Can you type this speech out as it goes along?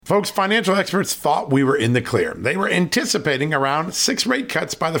Folks, financial experts thought we were in the clear. They were anticipating around 6 rate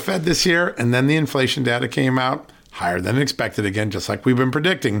cuts by the Fed this year, and then the inflation data came out higher than expected again, just like we've been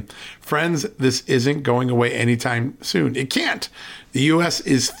predicting. Friends, this isn't going away anytime soon. It can't. The U.S.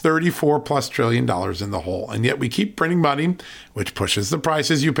 is $34+ trillion in the hole, and yet we keep printing money, which pushes the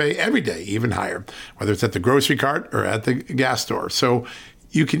prices you pay every day even higher, whether it's at the grocery cart or at the gas store. So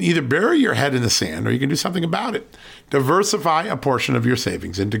you can either bury your head in the sand or you can do something about it. Diversify a portion of your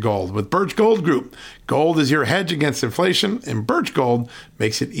savings into gold with Birch Gold Group. Gold is your hedge against inflation, and Birch Gold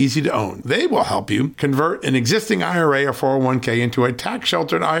makes it easy to own. They will help you convert an existing IRA or 401k into a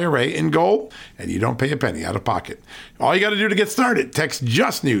tax-sheltered IRA in gold, and you don't pay a penny out of pocket. All you got to do to get started, text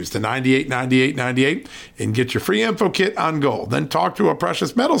Just News to 989898 and get your free info kit on gold. Then talk to a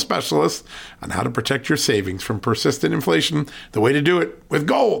precious metal specialist on how to protect your savings from persistent inflation. The way to do it with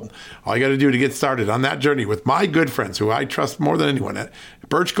gold. All you got to do to get started on that journey with my good friends who I trust more than anyone at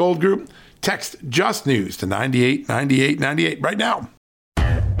Birch Gold Group, text Just News to 989898 right now.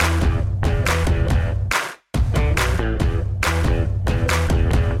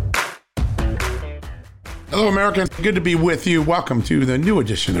 Hello, Americans. Good to be with you. Welcome to the new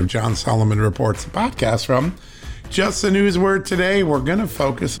edition of John Solomon Reports, a podcast from Just the News, where today we're going to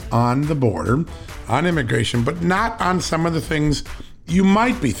focus on the border, on immigration, but not on some of the things you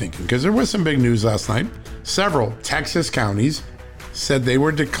might be thinking, because there was some big news last night. Several Texas counties said they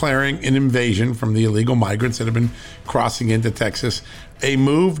were declaring an invasion from the illegal migrants that have been crossing into Texas, a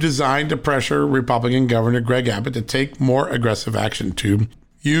move designed to pressure Republican Governor Greg Abbott to take more aggressive action to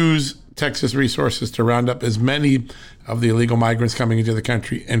use Texas resources to round up as many of the illegal migrants coming into the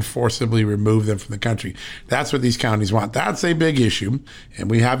country and forcibly remove them from the country. That's what these counties want. That's a big issue,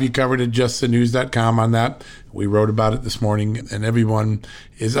 and we have you covered at justthenews.com on that. We wrote about it this morning, and everyone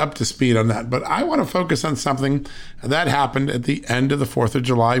is up to speed on that. But I want to focus on something that happened at the end of the 4th of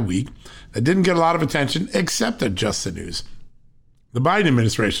July week that didn't get a lot of attention except at Just the News. The Biden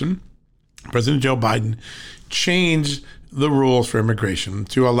administration, President Joe Biden, changed the rules for immigration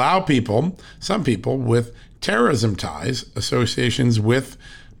to allow people, some people with terrorism ties, associations with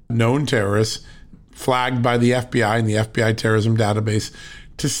known terrorists flagged by the FBI and the FBI terrorism database,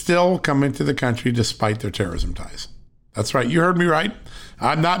 to still come into the country despite their terrorism ties. That's right. You heard me right.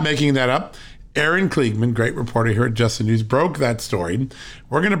 I'm not making that up. Aaron Kliegman, great reporter here at Just the News, broke that story.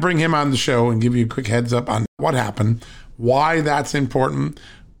 We're going to bring him on the show and give you a quick heads up on what happened, why that's important,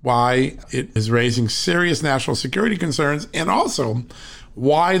 why it is raising serious national security concerns, and also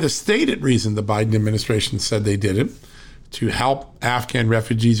why the stated reason the Biden administration said they did it, to help Afghan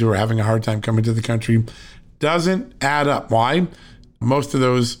refugees who are having a hard time coming to the country, doesn't add up. Why? Most of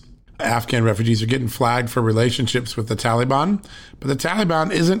those Afghan refugees are getting flagged for relationships with the Taliban, but the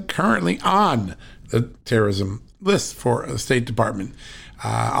Taliban isn't currently on the terrorism list for the State Department.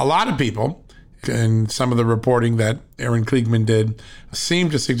 A lot of people, and some of the reporting that Aaron Kliegman did,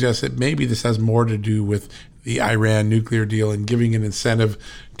 seem to suggest that maybe this has more to do with the Iran nuclear deal and giving an incentive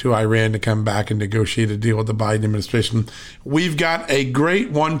to Iran to come back and negotiate a deal with the Biden administration. We've got a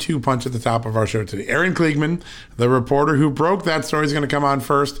great 1-2 punch at the top of our show today. Aaron Kliegman, the reporter who broke that story, is going to come on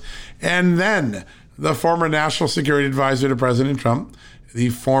first. And then the former national security advisor to President Trump, the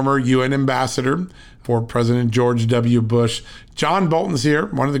former UN ambassador for President George W. Bush, John Bolton's here,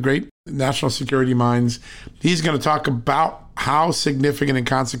 one of the great national security minds. He's going to talk about how significant and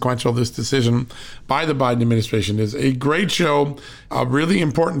consequential this decision by the Biden administration is. A great show, a really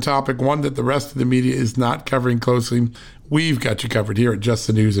important topic, one that the rest of the media is not covering closely. We've got you covered here at Just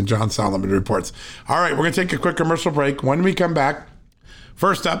the News and John Solomon Reports. All right, we're going to take a quick commercial break. When we come back,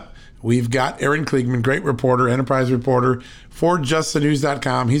 first up, we've got Aaron Kliegman, great reporter, enterprise reporter for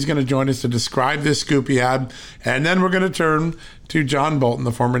justthenews.com. He's going to join us to describe this scoop he had. And then we're going to turn to John Bolton,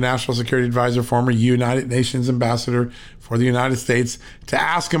 the former national security advisor, former United Nations ambassador for the United States, to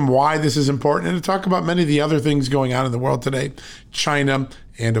ask him why this is important and to talk about many of the other things going on in the world today. China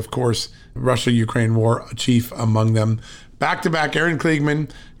and, of course, Russia-Ukraine war, chief among them. Back-to-back, Aaron Kliegman,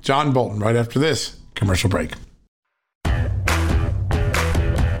 John Bolton, right after this commercial break.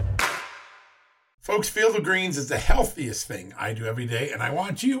 Folks, Field of Greens is the healthiest thing I do every day, and I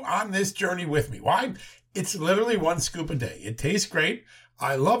want you on this journey with me. Why? It's literally 1 scoop a day. It tastes great.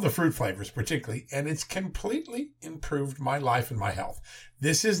 I love the fruit flavors particularly, and it's completely improved my life and my health.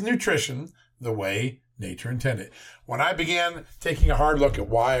 This is nutrition the way nature intended. When I began taking a hard look at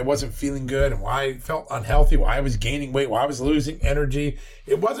why I wasn't feeling good and why I felt unhealthy, why I was gaining weight, why I was losing energy,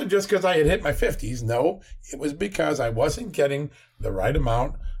 it wasn't just because I had hit my 50s. No, it was because I wasn't getting the right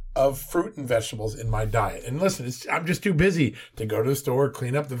amount of fruit and vegetables in my diet. And listen, I'm just too busy to go to the store,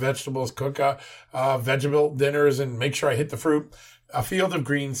 clean up the vegetables, cook vegetable dinners, and make sure I hit the fruit. a Field of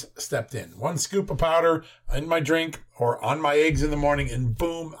Greens stepped in. One scoop of powder in my drink or on my eggs in the morning, and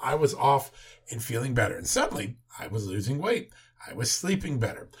boom, I was off and feeling better. And suddenly, I was losing weight. I was sleeping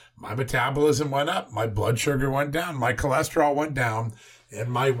better. My metabolism went up. My blood sugar went down. My cholesterol went down. And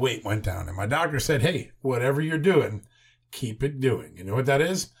my weight went down. And my doctor said, hey, whatever you're doing, keep it doing. You know what that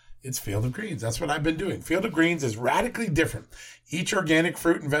is? It's Field of Greens. That's what I've been doing. Field of Greens is radically different. Each organic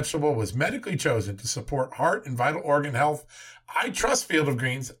fruit and vegetable was medically chosen to support heart and vital organ health. I trust Field of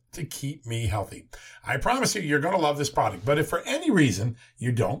Greens to keep me healthy. I promise you, you're going to love this product. But if for any reason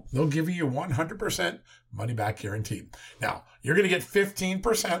you don't, they'll give you 100% money back guarantee. Now, you're going to get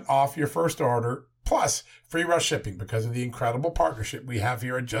 15% off your first order plus free rush shipping because of the incredible partnership we have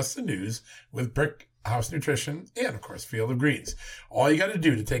here at Just the News with Brick House Nutrition, and of course, Field of Greens. All you got to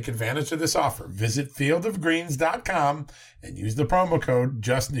do to take advantage of this offer, visit fieldofgreens.com and use the promo code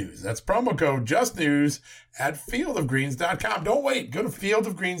JustNews. That's promo code JustNews at fieldofgreens.com. Don't wait. Go to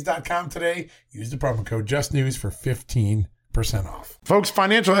fieldofgreens.com today. Use the promo code JustNews for 15% off. Folks,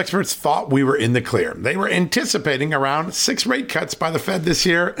 financial experts thought we were in the clear. They were anticipating around 6 rate cuts by the Fed this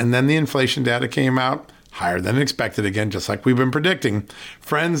year, and then the inflation data came out higher than expected again, just like we've been predicting.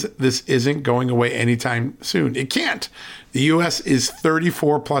 Friends, this isn't going away anytime soon. It can't. The U.S. is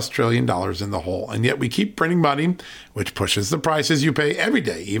 $34+ trillion in the hole, and yet we keep printing money, which pushes the prices you pay every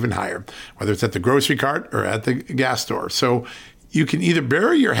day even higher, whether it's at the grocery cart or at the gas store. So you can either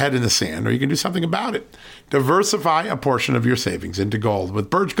bury your head in the sand or you can do something about it. Diversify a portion of your savings into gold with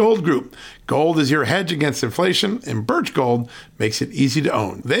Birch Gold Group. Gold is your hedge against inflation, and Birch Gold makes it easy to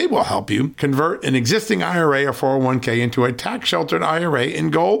own. They will help you convert an existing IRA or 401k into a tax-sheltered IRA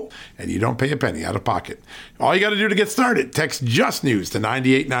in gold, and you don't pay a penny out of pocket. All you got to do to get started, text Just News to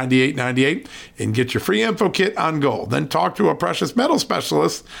 989898 and get your free info kit on gold. Then talk to a precious metal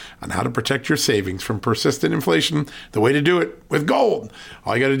specialist on how to protect your savings from persistent inflation. The way to do it with gold.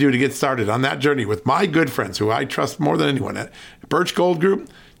 All you got to do to get started on that journey with my good friends who I trust more than anyone at Birch Gold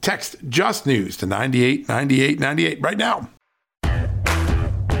Group, text Just News to 989898 right now.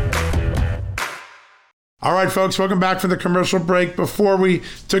 All right, folks, welcome back from the commercial break. Before we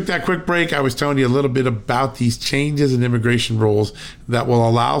took that quick break, I was telling you a little bit about these changes in immigration rules that will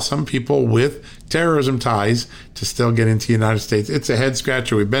allow some people with terrorism ties to still get into the United States. It's a head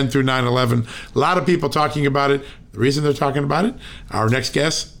scratcher. We've been through 9/11. A lot of people talking about it. The reason they're talking about it, our next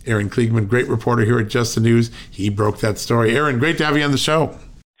guest, Aaron Kliegman, great reporter here at Just the News. He broke that story. Aaron, great to have you on the show.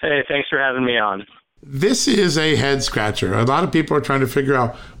 Hey, thanks for having me on. This is a head scratcher. A lot of people are trying to figure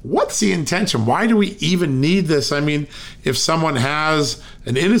out what's the intention? Why do we even need this? I mean, if someone has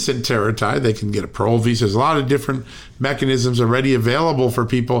an innocent terror tie, they can get a parole visa. There's a lot of different mechanisms already available for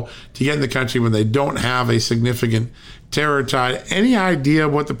people to get in the country when they don't have a significant terror tie. Any idea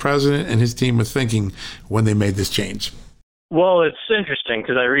what the president and his team was thinking when they made this change? Well, it's interesting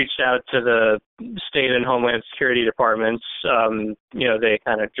because I reached out to the state and Homeland Security departments. They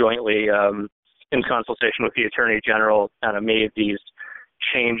kind of jointly, in consultation with the Attorney General, kind of made these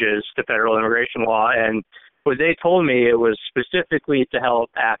changes to federal immigration law. And what they told me, it was specifically to help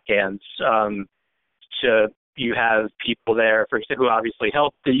Afghans. You have people there, for example, who obviously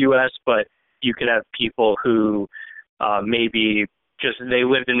help the U.S., but you could have people who maybe just they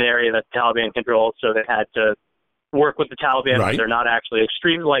lived in an area that the Taliban controlled, so they had to work with the Taliban, right. But they're not actually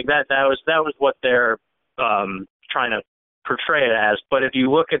extreme like that. That was what they're trying to portray it as. But if you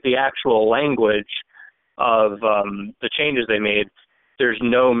look at the actual language of the changes they made, there's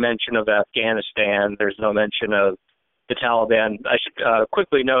no mention of Afghanistan. There's no mention of the Taliban. I should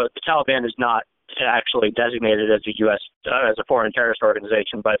quickly note the Taliban is not actually designated as a U.S. As a foreign terrorist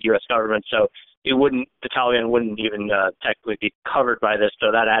organization by the U.S. government, so the Taliban wouldn't even technically be covered by this.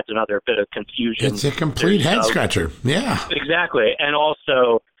 So that adds another bit of confusion. It's a complete head scratcher. Yeah, exactly. And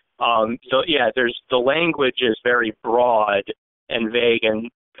also, there's the language is very broad and vague, and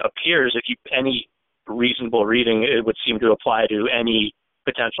appears any reasonable reading, it would seem to apply to any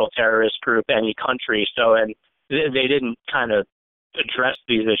potential terrorist group, any country. So, and they didn't kind of address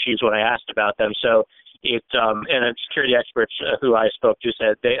these issues when I asked about them. So and security experts who I spoke to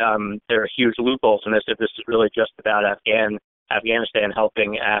said there are huge loopholes in this. If this is really just about Afghanistan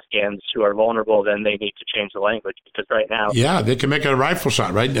helping Afghans who are vulnerable, then they need to change the language, because right now... Yeah, they can make it a rifle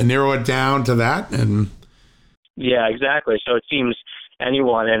shot, right? And narrow it down to that. And yeah, exactly. So it seems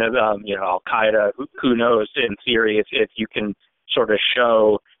anyone, and Al-Qaeda, who knows, in theory, if you can sort of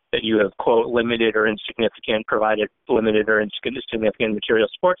show that you have, quote, provided limited or insignificant material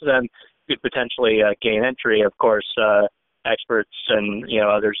support to them, you could potentially gain entry. Of course, experts and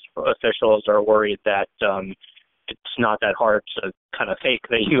other officials are worried that it's not that hard to kind of fake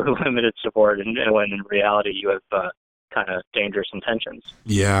that you have limited support, and when in reality you have kind of dangerous intentions.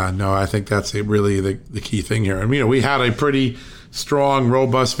 Yeah, no, I think that's really the key thing here. And, we had a pretty strong,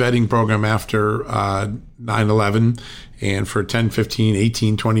 robust vetting program after 9/11. And for 10, 15,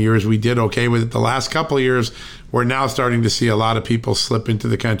 18, 20 years, we did okay with it. The last couple of years, we're now starting to see a lot of people slip into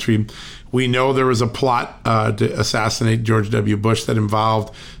the country. We know there was a plot to assassinate George W. Bush that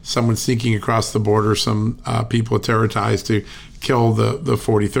involved someone sneaking across the border, some people with terror ties to kill the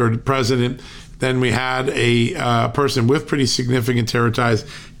 43rd president. Then we had a person with pretty significant terror ties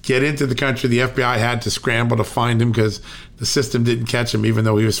get into the country. The FBI had to scramble to find him because the system didn't catch him, even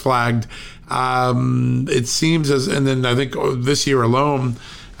though he was flagged. It seems and then I think this year alone,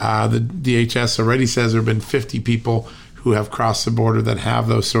 the DHS already says there have been 50 people who have crossed the border that have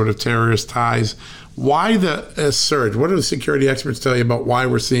those sort of terrorist ties. Why the surge? What do the security experts tell you about why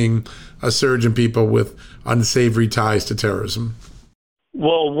we're seeing a surge in people with unsavory ties to terrorism?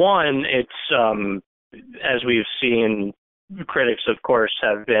 Well, one, it's as we've seen, critics, of course,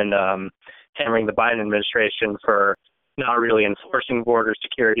 have been hammering the Biden administration for not really enforcing border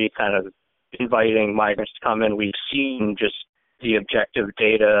security, kind of inviting migrants to come in. We've seen just the objective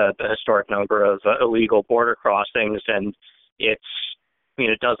data, the historic number of illegal border crossings, and it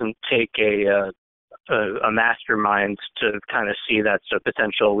doesn't take a mastermind to kind of see that's a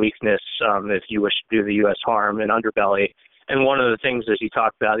potential weakness if you wish to do the U.S. harm, an underbelly. And one of the things, as you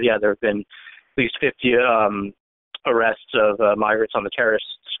talked about, there have been at least 50 arrests of migrants on the terrorist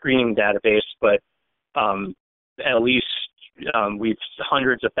screening database, but at least we've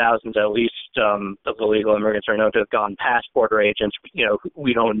hundreds of thousands at least of illegal immigrants are known to have gone past border agents.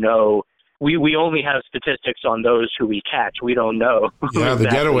 We don't know. We only have statistics on those who we catch. We don't know. Yeah, the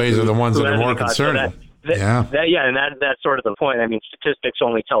getaways are the ones that are more concerning. That's sort of the point. I mean, statistics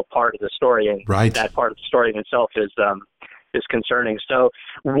only tell part of the story, and right. That part of the story in itself is concerning. So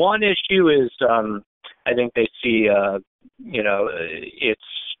one issue is I think they see it's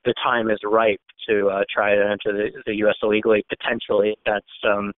the time is ripe to try to enter the U.S. illegally, potentially. That's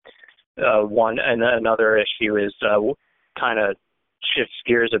one. And another issue is kind of shifts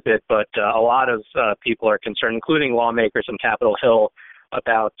gears a bit, but a lot of people are concerned, including lawmakers on Capitol Hill,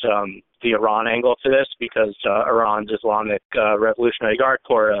 about the Iran angle to this, because Iran's Islamic Revolutionary Guard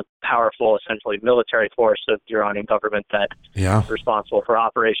Corps, a powerful, essentially military force of the Iranian government that is responsible for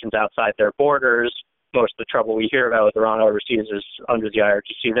operations outside their borders. Most of the trouble we hear about with Iran overseas is under the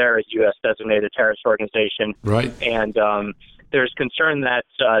IRGC there, a U.S.-designated terrorist organization. Right. And there's concern that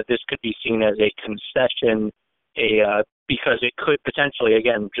this could be seen as a concession, because it could potentially,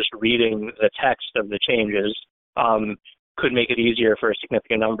 again, just reading the text of the changes, could make it easier for a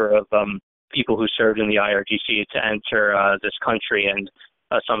significant number of people who served in the IRGC to enter this country. And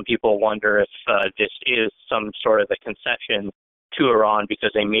some people wonder if this is some sort of a concession to Iran,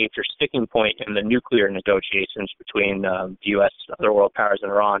 because a major sticking point in the nuclear negotiations between the U.S., other world powers, and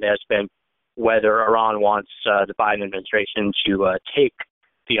Iran has been whether Iran wants the Biden administration to take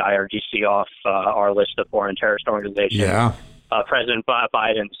the IRGC off our list of foreign terrorist organizations. Yeah. President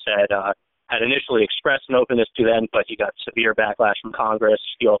Biden said had initially expressed an openness to them, but he got severe backlash from Congress.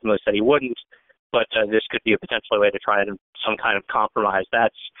 He ultimately said he wouldn't, but this could be a potential way to try some kind of compromise.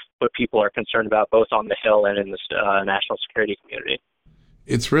 That's what people are concerned about, both on the Hill and in the national security community.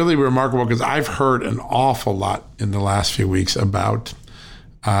 It's really remarkable, because I've heard an awful lot in the last few weeks about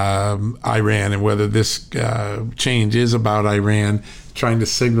Iran, and whether this change is about Iran, trying to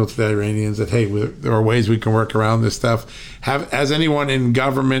signal to the Iranians that, hey, there are ways we can work around this stuff. Has anyone in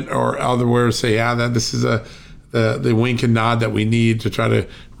government or elsewhere say, that this is the wink and nod that we need to try to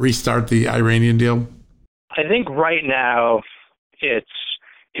restart the Iranian deal? I think right now it's,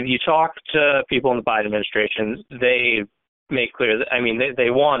 if you talk to people in the Biden administration, they make clear that, they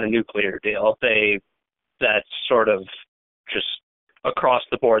want a nuclear deal. That's sort of just across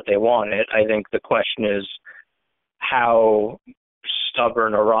the board, they want it. I think the question is how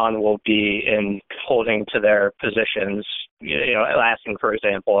stubborn Iran will be in holding to their positions, asking, for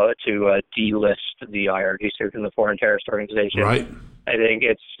example, to delist the IRGC from the foreign terrorist organization. Right. I think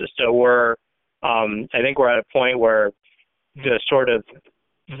we're at a point where the sort of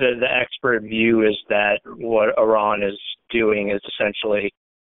the expert view is that what Iran is doing is essentially,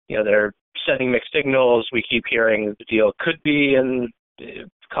 they're sending mixed signals. We keep hearing the deal could be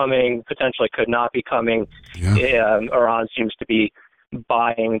coming, potentially could not be coming. Yeah. Iran seems to be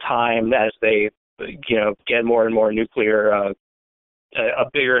buying time as they, get more and more nuclear, a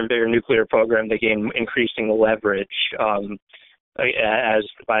bigger and bigger nuclear program. They gain increasing leverage as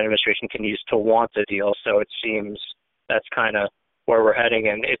the Biden administration continues to want the deal. So it seems that's kind of where we're heading.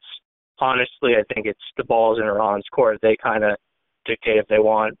 And it's honestly, I think it's the ball's in Iran's court. They kind of dictate if they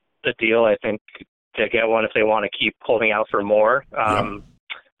want the deal. I think to get one if they want to keep holding out for more.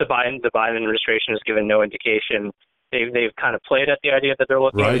 The Biden administration has given no indication. They've kind of played at the idea that they're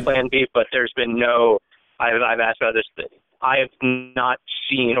looking at Plan B, but there's been no. I've asked about this. I have not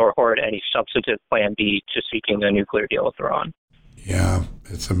seen or heard any substantive Plan B to seeking a nuclear deal with Iran. Yeah,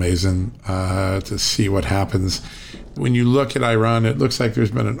 it's amazing to see what happens. When you look at Iran, it looks like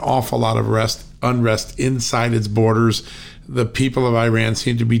there's been an awful lot of unrest inside its borders. The people of Iran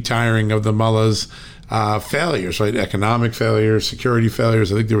seem to be tiring of the mullahs' failures, right? Economic failures, security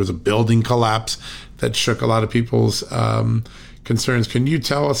failures. I think there was a building collapse that shook a lot of people's concerns. Can you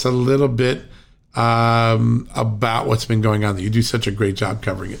tell us a little bit about what's been going on? You do such a great job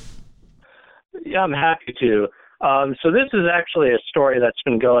covering it. Yeah, I'm happy to. So this is actually a story that's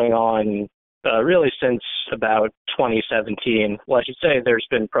been going on really since about 2017. Well, I should say there's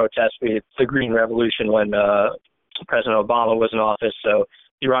been protests with the Green Revolution when President Obama was in office. So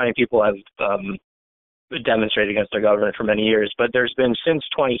the Iranian people have demonstrated against their government for many years. But there's been since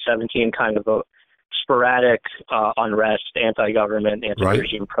 2017 kind of a sporadic unrest, anti-government,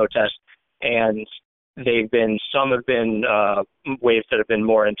 anti-regime protest. And some have been waves that have been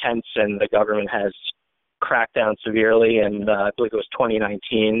more intense, and the government has cracked down severely. And I believe it was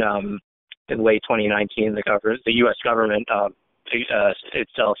 2019, in late 2019, the U.S. government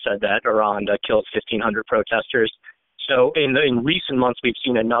itself said that Iran killed 1,500 protesters. So in recent months, we've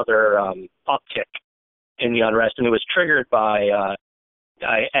seen another uptick in the unrest, and it was triggered by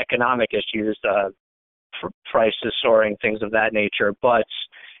economic issues, prices soaring, things of that nature. But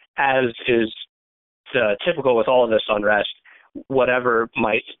as is typical with all of this unrest, whatever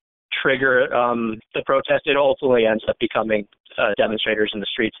might trigger the protest, it ultimately ends up becoming demonstrators in the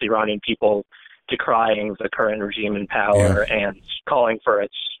streets, the Iranian people decrying the current regime in power and calling for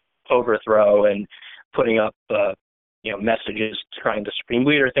its overthrow and putting up messages decrying the supreme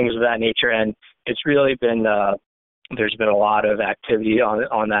leader, things of that nature. And it's really been there's been a lot of activity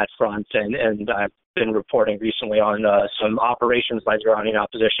on that front, and I've been reporting recently on some operations by the Iranian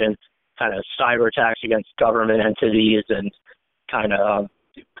opposition, kind of cyber attacks against government entities and kind of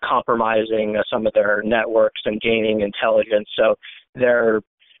compromising some of their networks and gaining intelligence. So they're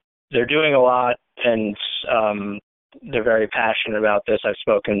doing a lot, and they're very passionate about this. I've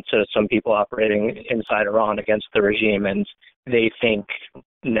spoken to some people operating inside Iran against the regime, and they think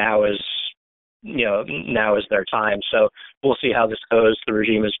now is their time. So we'll see how this goes. The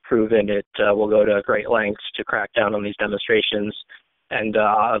regime has proven it will go to great lengths to crack down on these demonstrations. And,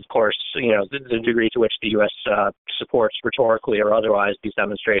 of course, the degree to which the U.S. supports rhetorically or otherwise these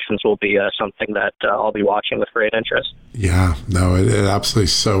demonstrations will be something that I'll be watching with great interest. Yeah, no, it absolutely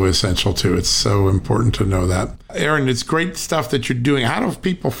so essential, too. It's so important to know that. Aaron, it's great stuff that you're doing. How do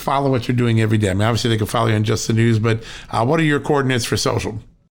people follow what you're doing every day? I mean, obviously, they can follow you on Just the News, but what are your coordinates for social?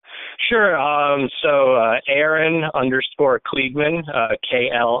 Sure. So Aaron _Kliegman,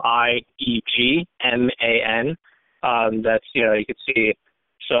 KLIEGMAN. That's, you could see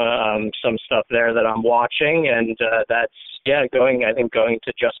some stuff there that I'm watching, and that's, going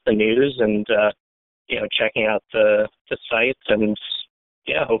to Just the News and, checking out the site, and,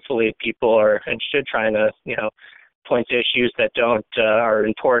 hopefully people are interested, trying to, point to issues that are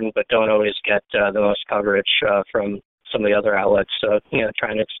important but don't always get the most coverage from some of the other outlets. So,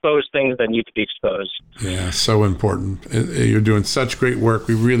 trying to expose things that need to be exposed. Yeah, so important. You're doing such great work.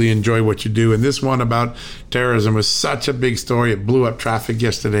 We really enjoy what you do. And this one about terrorism was such a big story. It blew up traffic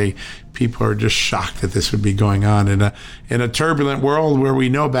yesterday. People are just shocked that this would be going on in a turbulent world where we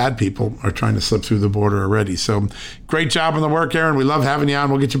know bad people are trying to slip through the border already. So great job on the work, Aaron. We love having you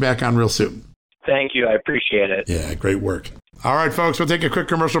on. We'll get you back on real soon. Thank you. I appreciate it. Yeah, great work. All right, folks, we'll take a quick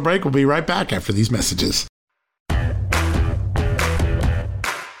commercial break. We'll be right back after these messages.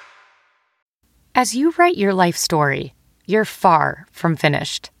 As you write your life story, you're far from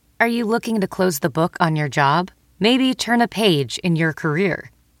finished. Are you looking to close the book on your job? Maybe turn a page in your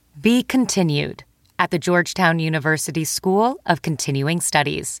career? Be continued at the Georgetown University School of Continuing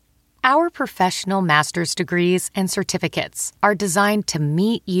Studies. Our professional master's degrees and certificates are designed to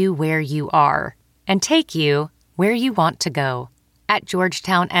meet you where you are and take you where you want to go. At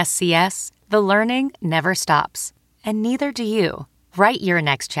Georgetown SCS, the learning never stops, and neither do you. Write your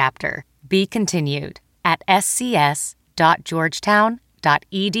next chapter. Be continued at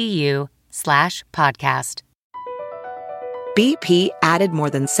scs.georgetown.edu/podcast. BP added more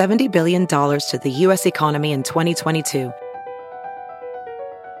than $70 billion to the U.S. economy in 2022.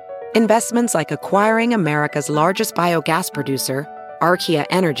 Investments like acquiring America's largest biogas producer, Archaea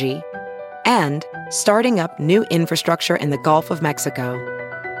Energy, and starting up new infrastructure in the Gulf of Mexico.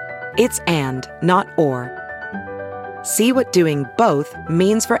 It's and, not or. See what doing both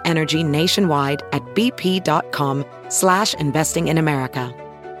means for energy nationwide at bp.com/investing in America.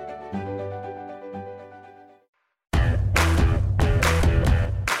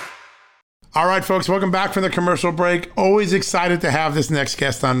 All right, folks, welcome back from the commercial break. Always excited to have this next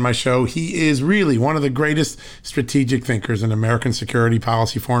guest on my show. He is really one of the greatest strategic thinkers in American security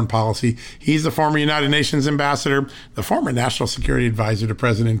policy, foreign policy. He's the former United Nations ambassador, the former national security advisor to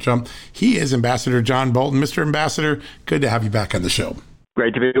President Trump. He is Ambassador John Bolton. Mr. Ambassador, good to have you back on the show.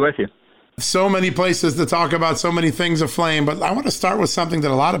 Great to be with you. So many places to talk about, so many things aflame, but I want to start with something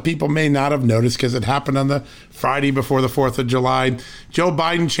that a lot of people may not have noticed because it happened on the Friday before the 4th of July. Joe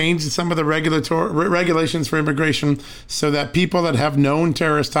Biden changed some of the regulations for immigration so that people that have known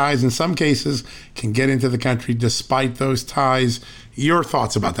terrorist ties in some cases can get into the country despite those ties. Your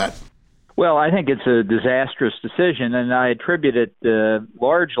thoughts about that? Well, I think it's a disastrous decision, and I attribute it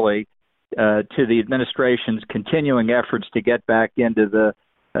largely to the administration's continuing efforts to get back into the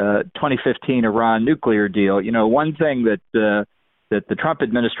 2015 Iran nuclear deal. You know, one thing that the Trump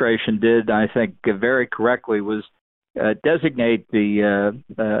administration did, I think, very correctly, was designate the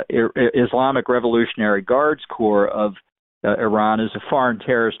Islamic Revolutionary Guards Corps of Iran as a foreign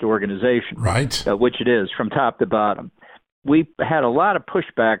terrorist organization, right? Which it is from top to bottom. We had a lot of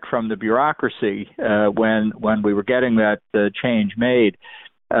pushback from the bureaucracy when we were getting that change made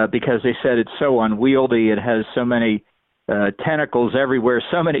because they said it's so unwieldy. It has so many tentacles everywhere.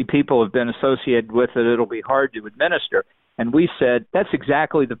 So many people have been associated with it, it'll be hard to administer. And we said, that's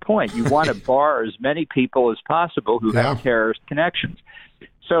exactly the point. You want to bar as many people as possible who have terrorist connections.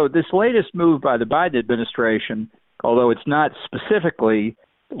 So this latest move by the Biden administration, although it's not specifically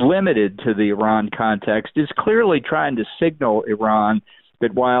limited to the Iran context, is clearly trying to signal Iran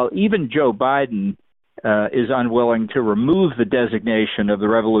that while even Joe Biden is unwilling to remove the designation of the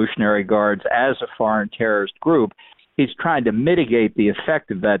Revolutionary Guards as a foreign terrorist group, he's trying to mitigate the effect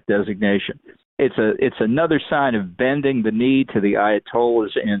of that designation. It's another sign of bending the knee to the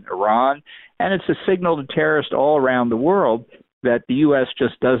Ayatollahs in Iran, and it's a signal to terrorists all around the world that the U.S.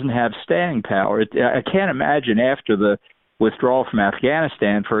 just doesn't have staying power. I can't imagine after the withdrawal from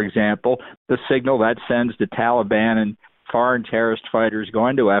Afghanistan, for example, the signal that sends to Taliban and foreign terrorist fighters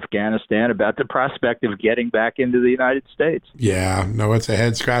going to Afghanistan about the prospect of getting back into the United States. Yeah, no, it's a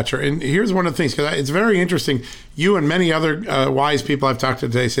head scratcher. And here's one of the things, because it's very interesting. You and many other wise people I've talked to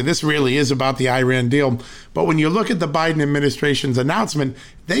today say this really is about the Iran deal. But when you look at the Biden administration's announcement,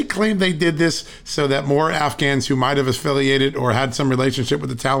 they claim they did this so that more Afghans who might have affiliated or had some relationship with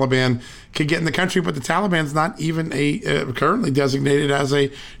the Taliban could get in the country. But the Taliban's not even currently designated as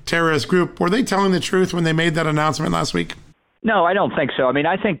a terrorist group. Were they telling the truth when they made that announcement last week? No, I don't think so. I mean,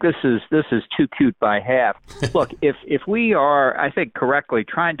 I think this is too cute by half. Look, if we are, I think correctly,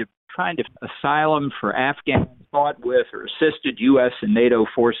 trying to asylum for Afghans fought with or assisted U.S. and NATO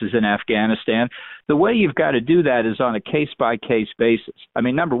forces in Afghanistan, the way you've got to do that is on a case-by-case basis. I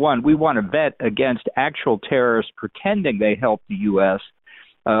mean, number one, we want to vet against actual terrorists pretending they helped the U.S.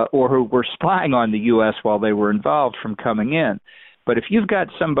 Or who were spying on the U.S. while they were involved from coming in. But if you've got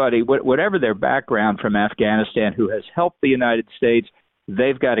somebody, whatever their background from Afghanistan, who has helped the United States,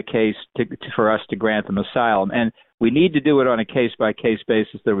 they've got a case for us to grant them asylum. And we need to do it on a case-by-case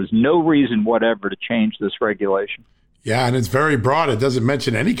basis. There was no reason whatever to change this regulation. Yeah, and it's very broad. It doesn't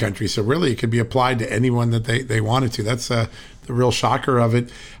mention any country, so really it could be applied to anyone that they wanted to. That's the real shocker of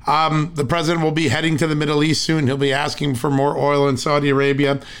it. The president will be heading to the Middle East soon. He'll be asking for more oil in Saudi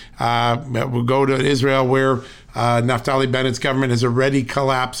Arabia. We'll go to Israel, where Naftali Bennett's government has already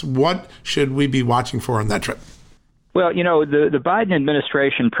collapsed. What should we be watching for on that trip? Well, you know, the Biden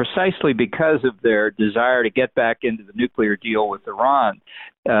administration, precisely because of their desire to get back into the nuclear deal with Iran,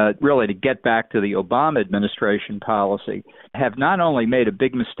 really to get back to the Obama administration policy, have not only made a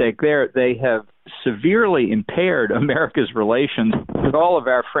big mistake there, they have severely impaired America's relations with all of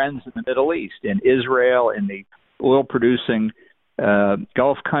our friends in the Middle East, in Israel, in the oil-producing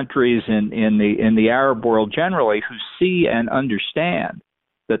Gulf countries, in the Arab world generally, who see and understand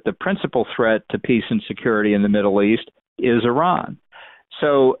that the principal threat to peace and security in the Middle East is Iran.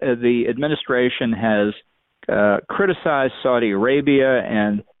 So the administration has criticized Saudi Arabia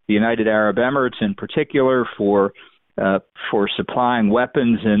and the United Arab Emirates in particular for supplying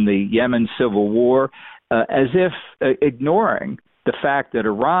weapons in the Yemen civil war, as if ignoring the fact that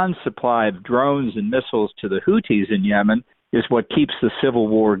Iran's supply of drones and missiles to the Houthis in Yemen is what keeps the civil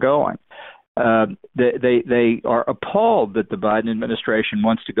war going. They are appalled that the Biden administration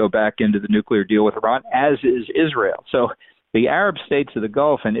wants to go back into the nuclear deal with Iran, as is Israel. So the Arab states of the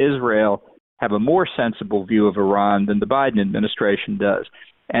Gulf and Israel have a more sensible view of Iran than the Biden administration does.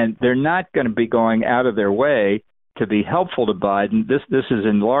 And they're not going to be going out of their way to be helpful to Biden. This is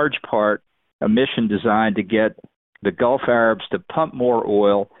in large part a mission designed to get the Gulf Arabs to pump more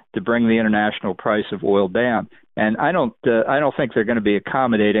oil to bring the international price of oil down. And I don't think they're going to be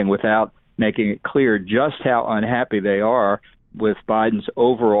accommodating without making it clear just how unhappy they are with Biden's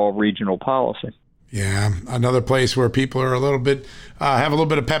overall regional policy. Yeah, another place where people are a little bit have a little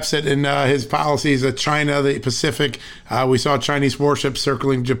bit of pepsit in his policies. China, the Pacific. We saw Chinese warships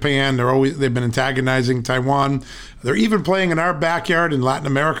circling Japan. They've been antagonizing Taiwan. They're even playing in our backyard in Latin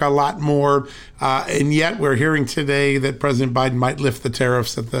America a lot more. And yet we're hearing today that President Biden might lift the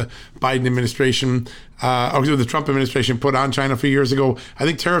tariffs that the Biden administration, the Trump administration put on China a few years ago. I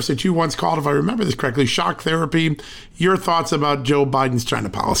think tariffs that you once called, if I remember this correctly, shock therapy. Your thoughts about Joe Biden's China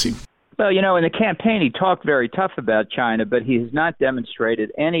policy? Well, in the campaign, he talked very tough about China, but he has not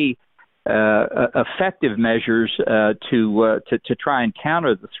demonstrated any effective measures to try and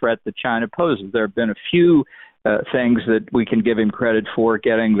counter the threat that China poses. There have been a few things that we can give him credit for,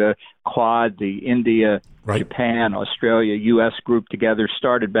 getting the Quad, the India, right, Japan, Australia, U.S. group together,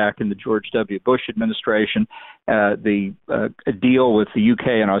 started back in the George W. Bush administration. The deal with the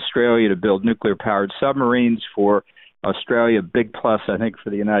U.K. and Australia to build nuclear-powered submarines for Australia, big plus, I think, for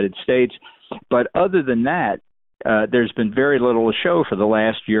the United States. But other than that, there's been very little to show for the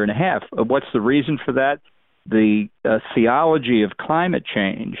last year and a half. What's the reason for that? The theology of climate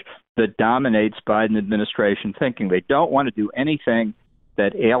change that dominates Biden administration thinking. They don't want to do anything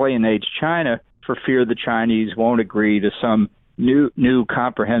that alienates China for fear the Chinese won't agree to some new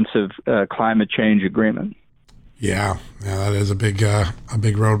climate change agreement. Yeah, that is a big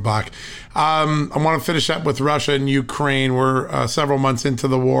roadblock. I want to finish up with Russia and Ukraine. We're several months into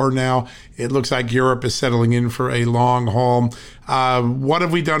the war now. It looks like Europe is settling in for a long haul. What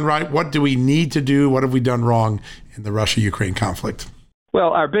have we done right? What do we need to do? What have we done wrong in the Russia-Ukraine conflict?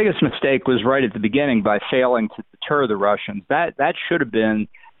 Well, our biggest mistake was right at the beginning by failing to deter the Russians. That should have been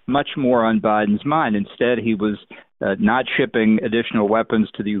much more on Biden's mind. Instead, he was not shipping additional weapons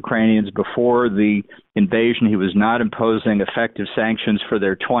to the Ukrainians before the invasion. He was not imposing effective sanctions for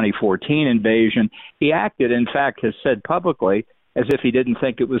their 2014 invasion. He acted, in fact, has said publicly, as if he didn't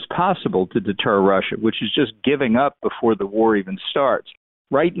think it was possible to deter Russia, which is just giving up before the war even starts.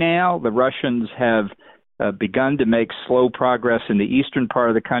 Right now, the Russians have begun to make slow progress in the eastern part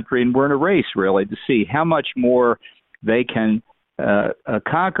of the country, and we're in a race, really, to see how much more they can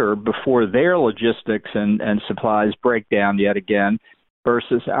conquer before their logistics and supplies break down yet again,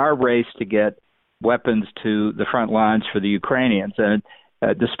 versus our race to get weapons to the front lines for the Ukrainians. And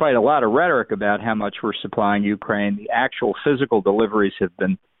despite a lot of rhetoric about how much we're supplying Ukraine, the actual physical deliveries have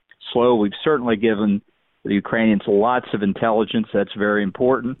been slow. We've certainly given the Ukrainians lots of intelligence. That's very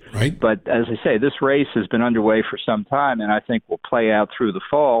important. Right. But as I say, this race has been underway for some time, and I think will play out through the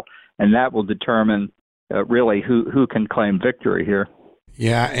fall, and that will determine really who can claim victory here.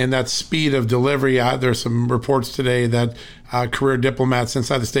 Yeah, and that speed of delivery, there's some reports today that career diplomats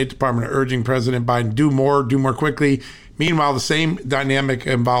inside the State Department are urging President Biden do more quickly. Meanwhile, the same dynamic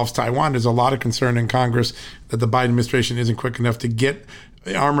involves Taiwan. There's a lot of concern in Congress that the Biden administration isn't quick enough to get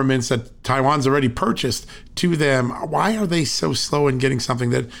armaments that Taiwan's already purchased to them. Why are they so slow in getting something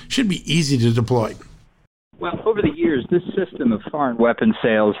that should be easy to deploy? Well, over the years, this system of foreign weapons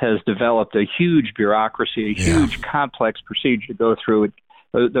sales has developed a huge bureaucracy, a huge complex procedure to go through.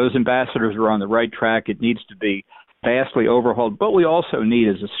 Those ambassadors are on the right track. It needs to be vastly overhauled. But we also need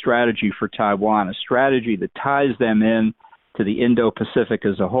is a strategy for Taiwan, a strategy that ties them in to the Indo-Pacific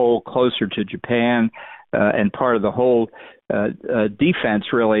as a whole, closer to Japan, and part of the whole defense,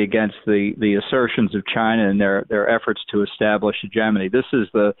 really, against the assertions of China and their efforts to establish hegemony. This is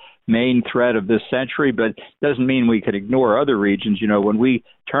the main threat of this century, but it doesn't mean we could ignore other regions. You know, when we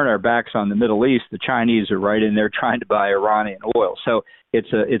turn our backs on the Middle East, the Chinese are right in there trying to buy Iranian oil. So it's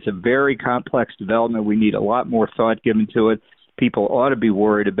a very complex development. We need a lot more thought given to it. People ought to be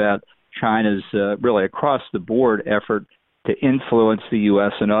worried about China's really across-the-board effort to influence the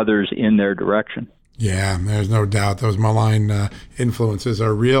U.S. and others in their direction. Yeah, there's no doubt those malign influences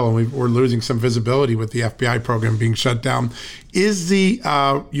are real, and we're losing some visibility with the FBI program being shut down. Is the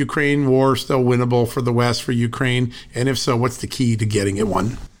Ukraine war still winnable for the West, for Ukraine? And if so, what's the key to getting it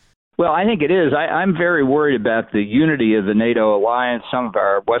won? Well, I think it is. I'm very worried about the unity of the NATO alliance. Some of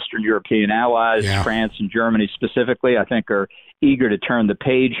our Western European allies, France and Germany specifically, I think are eager to turn the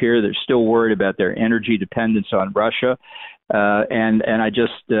page here. They're still worried about their energy dependence on Russia. And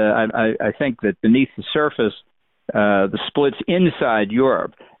I think that beneath the surface, the splits inside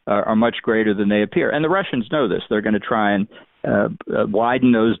Europe are much greater than they appear. And the Russians know this. They're going to try and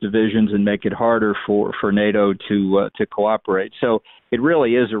widen those divisions and make it harder for NATO to cooperate. So it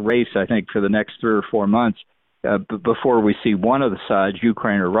really is a race, I think, for the next 3 or 4 months before we see one of the sides,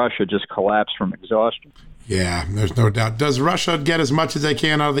 Ukraine or Russia, just collapse from exhaustion. Yeah, there's no doubt. Does Russia get as much as they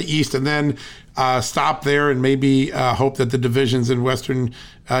can out of the East and then stop there and maybe hope that the divisions in Western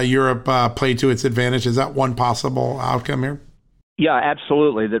Europe play to its advantage? Is that one possible outcome here? Yeah,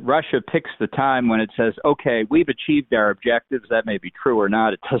 absolutely. That Russia picks the time when it says, okay, we've achieved our objectives. That may be true or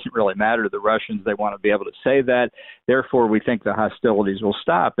not. It doesn't really matter to the Russians. They want to be able to say that. Therefore, we think the hostilities will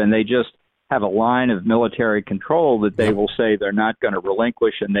stop. And they just have a line of military control that they will say they're not going to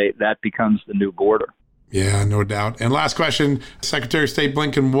relinquish, and that becomes the new border. Yeah, no doubt. And last question, Secretary of State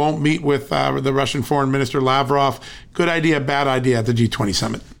Blinken won't meet with the Russian Foreign Minister Lavrov. Good idea, bad idea at the G20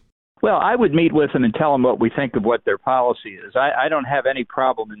 summit? Well, I would meet with them and tell them what we think of what their policy is. I don't have any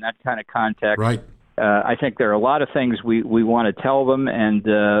problem in that kind of context. Right. I think there are a lot of things we want to tell them, and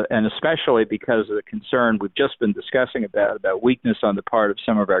especially because of the concern we've just been discussing about weakness on the part of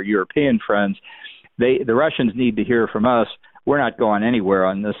some of our European friends. The Russians need to hear from us. We're not going anywhere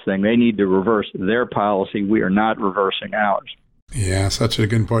on this thing. They need to reverse their policy. We are not reversing ours. Yeah, such a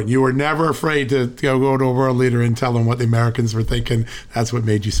good point. You were never afraid to go to a world leader and tell them what the Americans were thinking. That's what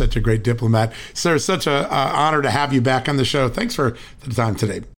made you such a great diplomat. Sir, such an honor to have you back on the show. Thanks for the time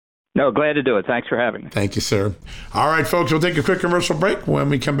today. No, glad to do it. Thanks for having me. Thank you, sir. All right, folks, we'll take a quick commercial break. When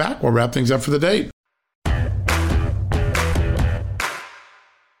we come back, we'll wrap things up for the day.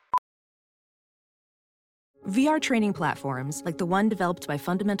 VR training platforms, like the one developed by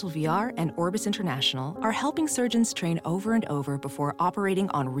Fundamental VR and Orbis International, are helping surgeons train over and over before operating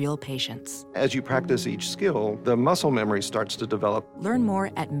on real patients. As you practice each skill, the muscle memory starts to develop. Learn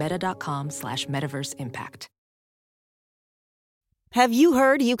more at meta.com/metaverseimpact. Have you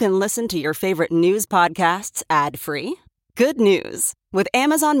heard you can listen to your favorite news podcasts ad-free? Good news. With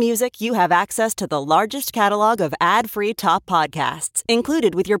Amazon Music, you have access to the largest catalog of ad-free top podcasts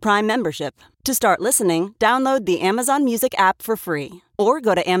included with your Prime membership. To start listening, download the Amazon Music app for free or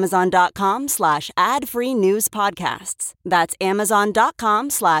go to amazon.com/ad-free news podcasts. That's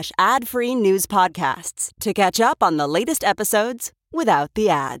amazon.com/ad-free news podcasts to catch up on the latest episodes without the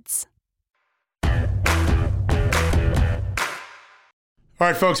ads. All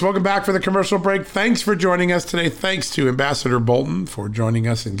right, folks, welcome back for the commercial break. Thanks for joining us today. Thanks to Ambassador Bolton for joining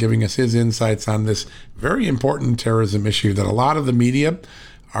us and giving us his insights on this very important terrorism issue that a lot of the media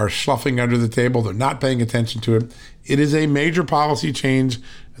are sloughing under the table. They're not paying attention to it. It is a major policy change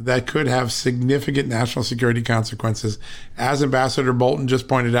that could have significant national security consequences, as Ambassador Bolton just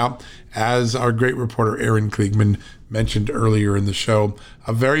pointed out, as our great reporter Aaron Kliegman mentioned earlier in the show.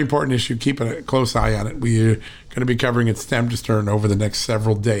 A very important issue, keeping a close eye on it. We're going to be covering it stem to stern over the next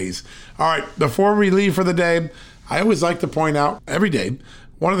several days. All right, before we leave for the day, I always like to point out every day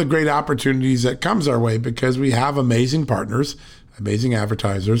one of the great opportunities that comes our way because we have amazing partners, amazing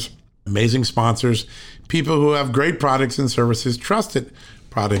advertisers, amazing sponsors, people who have great products and services, trusted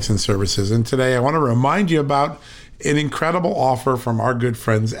products and services. And today I want to remind you about an incredible offer from our good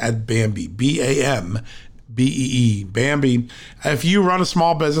friends at Bambee, B-A-M-B-E-E, Bambee. If you run a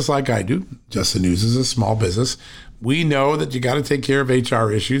small business like I do, Just the News is a small business, we know that you got to take care of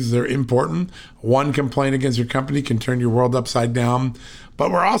HR issues. They're important. One complaint against your company can turn your world upside down. But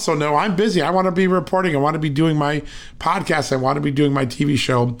we also know I'm busy. I want to be reporting. I want to be doing my podcast. I want to be doing my TV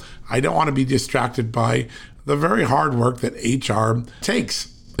show. I don't want to be distracted by the very hard work that HR takes.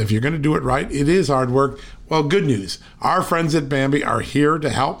 If you're going to do it right, it is hard work. Well, good news. Our friends at Bambee are here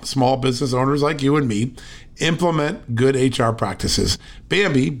to help small business owners like you and me implement good HR practices.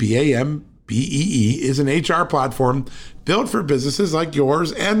 Bambee, B-A-M-B-E-E, is an HR platform built for businesses like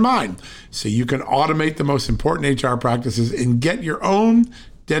yours and mine, so you can automate the most important HR practices and get your own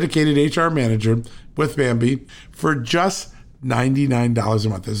dedicated HR manager with Bambee for just $99 a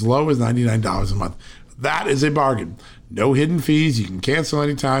month, as low as $99 a month. That is a bargain. No hidden fees. You can cancel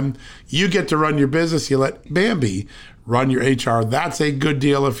anytime. You get to run your business. You let Bambee run your HR. That's a good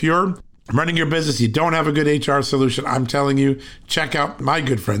deal. If you're running your business, you don't have a good HR solution, I'm telling you, check out my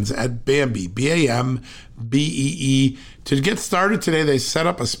good friends at Bambee, B-A-M-B-E-E. To get started today, they set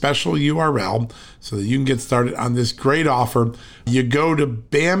up a special URL so that you can get started on this great offer. You go to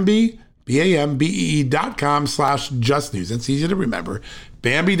Bambee, BAMBEE.com/justnews. That's easy to remember.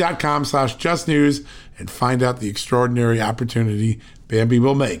 Bambee.com/justnews and find out the extraordinary opportunity Bambee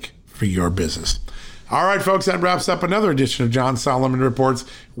will make for your business. All right, folks, that wraps up another edition of John Solomon Reports.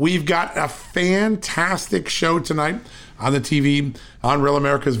 We've got a fantastic show tonight on the TV, on Real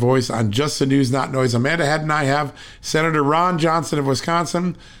America's Voice, on Just the News, Not Noise. Amanda Head and I have Senator Ron Johnson of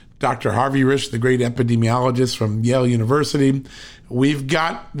Wisconsin, Dr. Harvey Risch, the great epidemiologist from Yale University. We've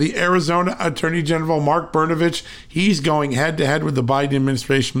got the Arizona Attorney General, Mark Brnovich. He's going head-to-head with the Biden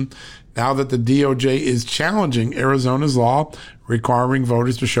administration now that the DOJ is challenging Arizona's law requiring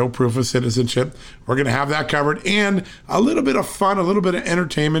voters to show proof of citizenship. We're going to have that covered, and a little bit of fun, a little bit of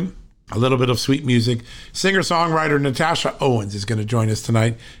entertainment, a little bit of sweet music. Singer-songwriter Natasha Owens is going to join us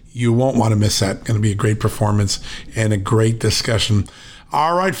tonight. You won't want to miss that. Going to be a great performance and a great discussion.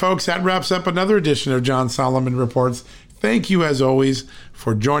 All right, folks, that wraps up another edition of John Solomon Reports. Thank you, as always,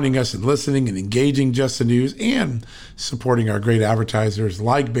 for joining us and listening and engaging Just the News and supporting our great advertisers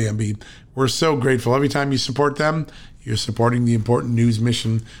like Bambi. We're so grateful. Every time you support them, you're supporting the important news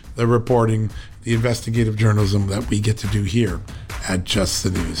mission, the reporting, the investigative journalism that we get to do here at Just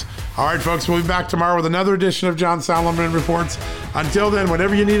the News. All right, folks, we'll be back tomorrow with another edition of John Solomon Reports. Until then,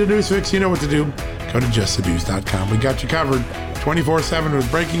 whenever you need a news fix, you know what to do. Go to justthenews.com. We got you covered 24/7 with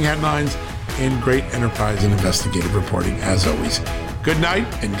breaking headlines and great enterprise and investigative reporting, as always. Good night,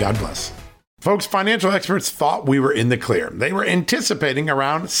 and God bless. Folks, financial experts thought we were in the clear. They were anticipating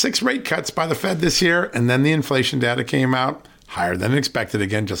around 6 rate cuts by the Fed this year, and then the inflation data came out higher than expected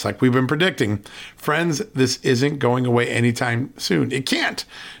again, just like we've been predicting. Friends, this isn't going away anytime soon. It can't.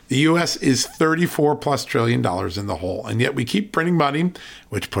 The U.S. is $34+ trillion in the hole, and yet we keep printing money,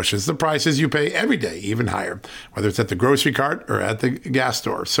 which pushes the prices you pay every day even higher, whether it's at the grocery cart or at the gas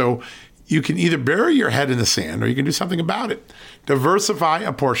store. So you can either bury your head in the sand or you can do something about it. Diversify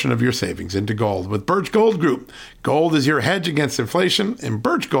a portion of your savings into gold with Birch Gold Group. Gold is your hedge against inflation, and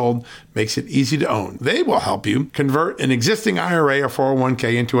Birch Gold makes it easy to own. They will help you convert an existing IRA or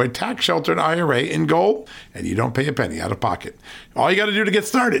 401k into a tax-sheltered IRA in gold, and you don't pay a penny out of pocket. All you got to do to get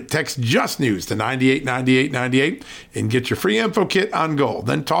started, text Just News to 989898 and get your free info kit on gold.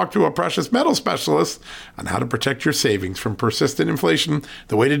 Then talk to a precious metal specialist on how to protect your savings from persistent inflation.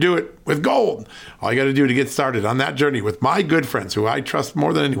 The way to do it with gold. All you got to do to get started on that journey with my good friends who I trust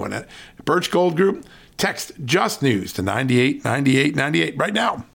more than anyone at Birch Gold Group, text Just News to 989898 right now.